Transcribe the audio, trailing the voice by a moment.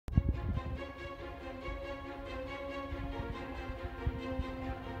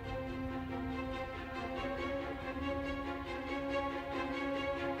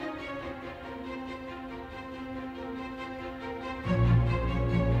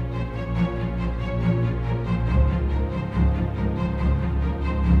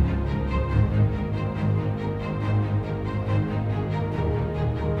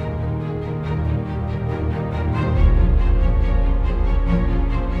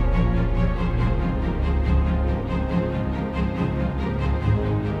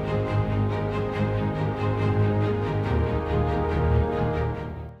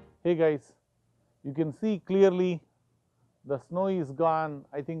guys, you can see clearly the snow is gone.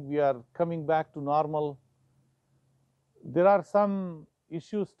 I think we are coming back to normal. There are some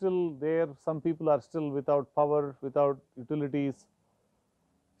issues still there. Some people are still without power, without utilities.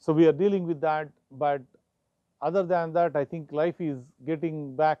 So we are dealing with that. But other than that, I think life is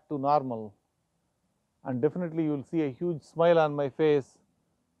getting back to normal. And definitely you will see a huge smile on my face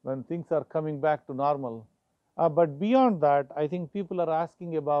when things are coming back to normal. But beyond that, I think people are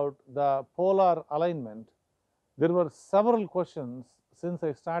asking about the polar alignment. There were several questions since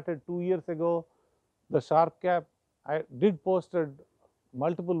I started 2 years ago. The Sharpcap, I did posted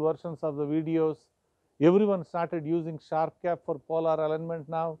multiple versions of the videos. Everyone started using Sharpcap for polar alignment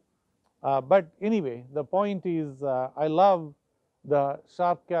now. But anyway, the point is I love the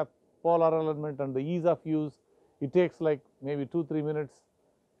Sharpcap polar alignment and the ease of use. It takes like maybe 2-3 minutes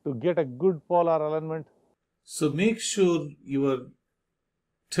to get a good polar alignment. So make sure your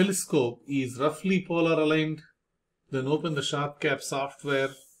telescope is roughly polar aligned. Then open the Sharpcap software,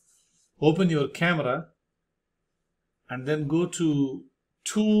 open your camera, and then go to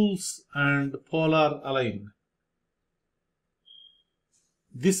Tools and Polar Align.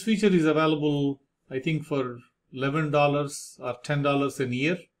 This feature is available, I think, for $11 or $10 a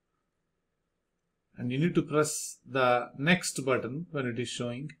year. And you need to press the next button when it is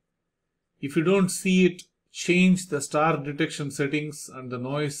showing. If you don't see it, change the star detection settings and the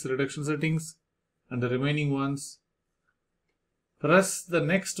noise reduction settings and the remaining ones. Press the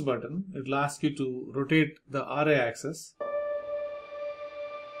next button. It will ask you to rotate the RA axis.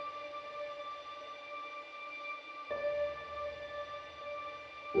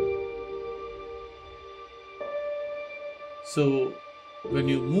 So when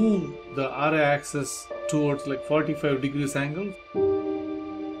you move the RA axis towards like 45 degrees angle,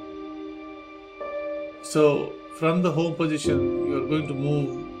 so from the home position you are going to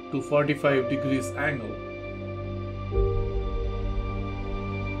move to 45 degrees angle.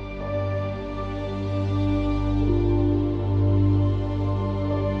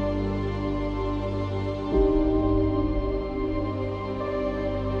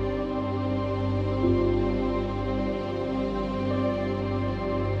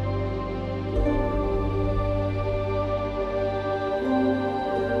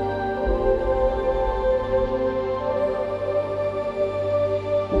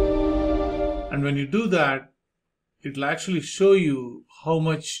 And when you do that, it will actually show you how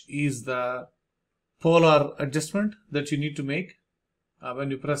much is the polar adjustment that you need to make. When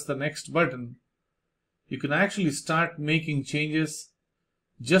you press the next button, you can actually start making changes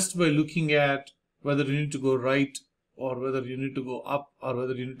just by looking at whether you need to go right or whether you need to go up or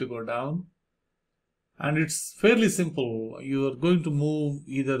whether you need to go down. And it's fairly simple. You are going to move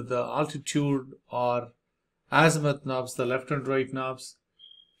either the altitude or azimuth knobs, the left and right knobs,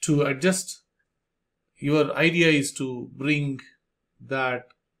 to adjust. Your idea is to bring that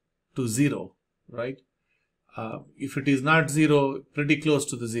to 0, right? If it is not 0, pretty close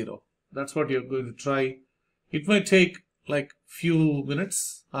to the 0. That's what you're going to try. It might take like few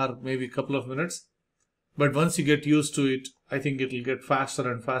minutes or maybe a couple of minutes. But once you get used to it, I think it will get faster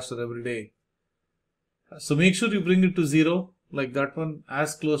and faster every day. So make sure you bring it to 0, like that one,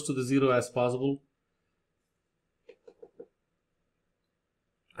 as close to the 0 as possible.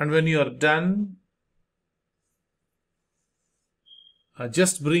 And when you are done,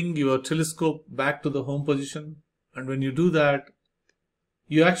 just bring your telescope back to the home position. And when you do that,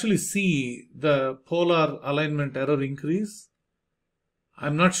 you actually see the polar alignment error increase.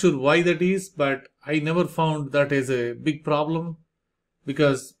 I'm not sure why that is, but I never found that as a big problem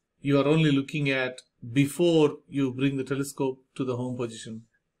because you are only looking at before you bring the telescope to the home position.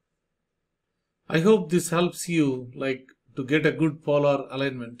 I hope this helps you to get a good polar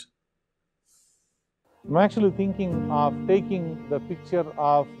alignment. I'm actually thinking of taking the picture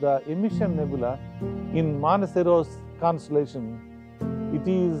of the emission nebula in Manasero's constellation. It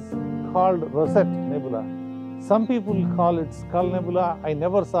is called Rosette Nebula. Some people call it Skull Nebula. I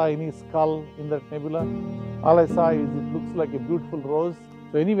never saw any skull in that nebula. All I saw is it looks like a beautiful rose.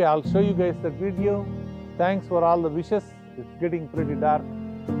 So anyway, I'll show you guys that video. Thanks for all the wishes. It's getting pretty dark,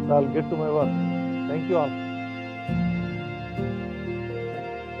 so I'll get to my work. Thank you all.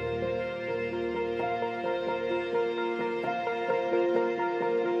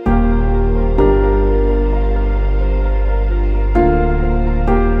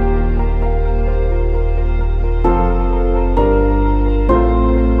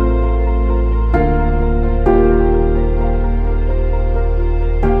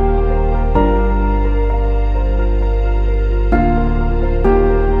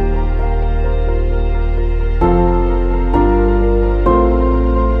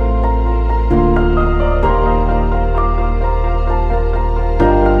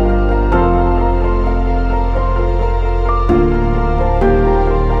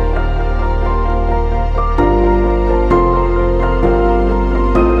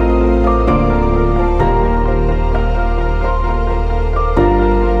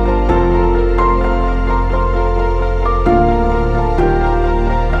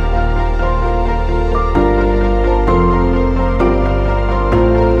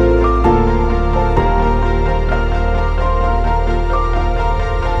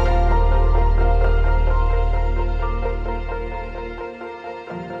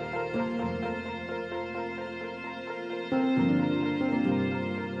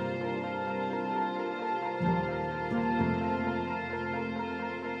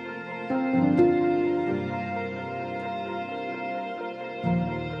 you.